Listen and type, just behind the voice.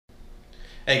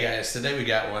Hey guys, today we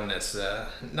got one that's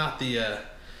not the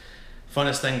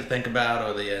funnest thing to think about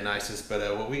or the nicest,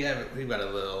 but what we've got a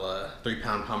little 3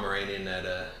 pound Pomeranian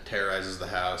that terrorizes the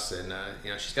house, and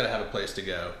she's got to have a place to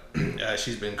go.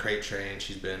 She's been crate trained,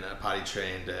 she's been potty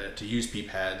trained to use pee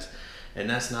pads, and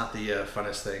that's not the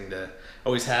funnest thing to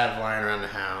always have lying around the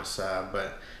house,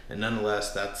 but and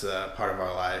nonetheless that's part of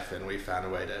our life, and we found a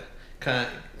way to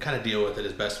kind of deal with it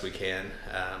as best we can.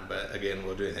 But again,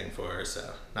 we'll do anything for her,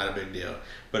 so not a big deal.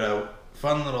 But a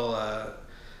fun little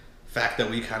fact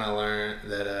that we kind of learned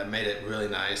that made it really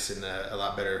nice and a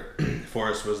lot better for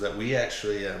us was that we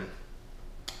actually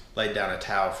laid down a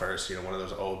towel first. You know, one of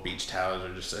those old beach towels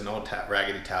or just an old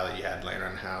raggedy towel that you had laying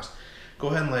around the house. Go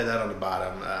ahead and lay that on the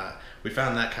bottom. We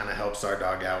found that kind of helps our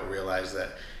dog out realize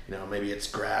that maybe it's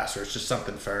grass or it's just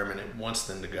something firm and it wants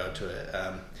them to go to it.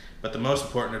 But the most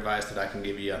important advice that I can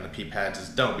give you on the pee pads is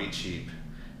don't be cheap.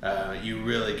 You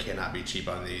really cannot be cheap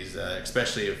on these,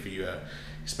 especially if you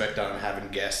expect on having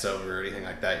guests over or anything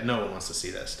like that. No one wants to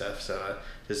see that stuff. So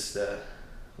just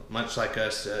much like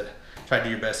us, try to do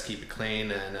your best to keep it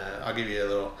clean. And I'll give you a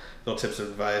little tips of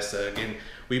advice. Again,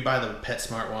 we buy the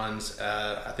PetSmart ones.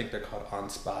 I think they're called On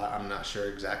Spot. I'm not sure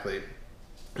exactly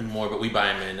anymore, but we buy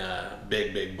them in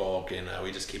big bulk, and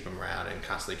we just keep them around and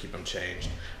constantly keep them changed.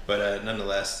 But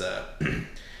nonetheless,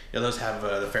 those have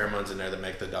the pheromones in there that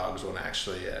make the dogs want to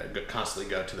actually constantly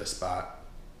go to the spot.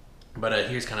 But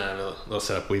here's kind of a little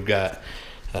setup we've got.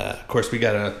 Of course, we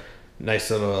got a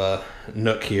nice little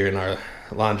nook here in our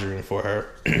laundry room for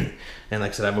her. And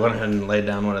like I said, I went ahead and laid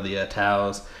down one of the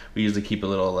towels. We usually keep a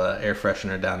little air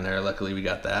freshener down there. Luckily, we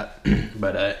got that.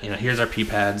 But here's our pee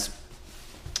pads.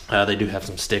 They do have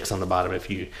some sticks on the bottom if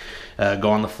you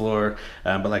go on the floor.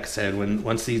 But like I said,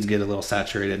 once these get a little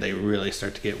saturated, they really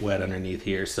start to get wet underneath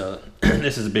here. So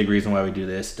this is a big reason why we do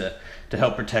this, to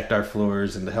help protect our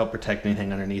floors and to help protect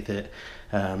anything underneath it.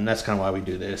 That's kind of why we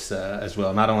do this as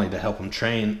well. Not only to help them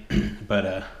train,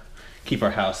 but keep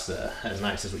our house as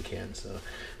nice as we can. So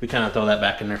we kind of throw that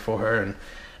back in there for her.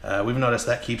 And we've noticed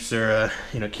that keeps her,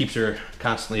 keeps her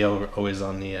constantly always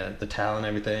on the towel and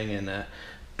everything. And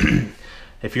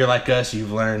if you're like us,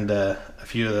 you've learned a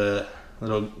few of the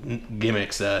little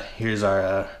gimmicks. Here's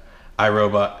our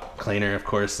iRobot cleaner. Of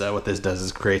course, what this does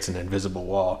is creates an invisible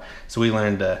wall. So we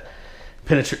learned to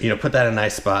penetrate, put that in a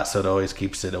nice spot so it always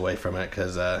keeps it away from it.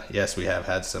 Because yes, we have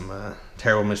had some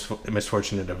terrible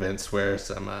misfortunate events where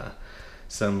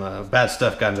some bad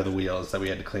stuff got into the wheels that we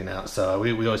had to clean out. So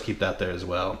we always keep that there as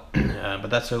well.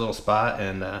 But that's our little spot,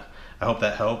 and I hope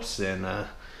that helps. And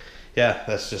yeah,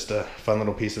 that's just a fun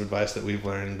little piece of advice that we've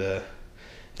learned,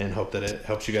 and hope that it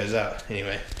helps you guys out.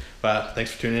 Anyway,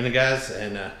 thanks for tuning in, guys,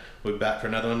 and we'll be back for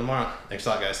another one tomorrow. Thanks a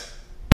lot, guys.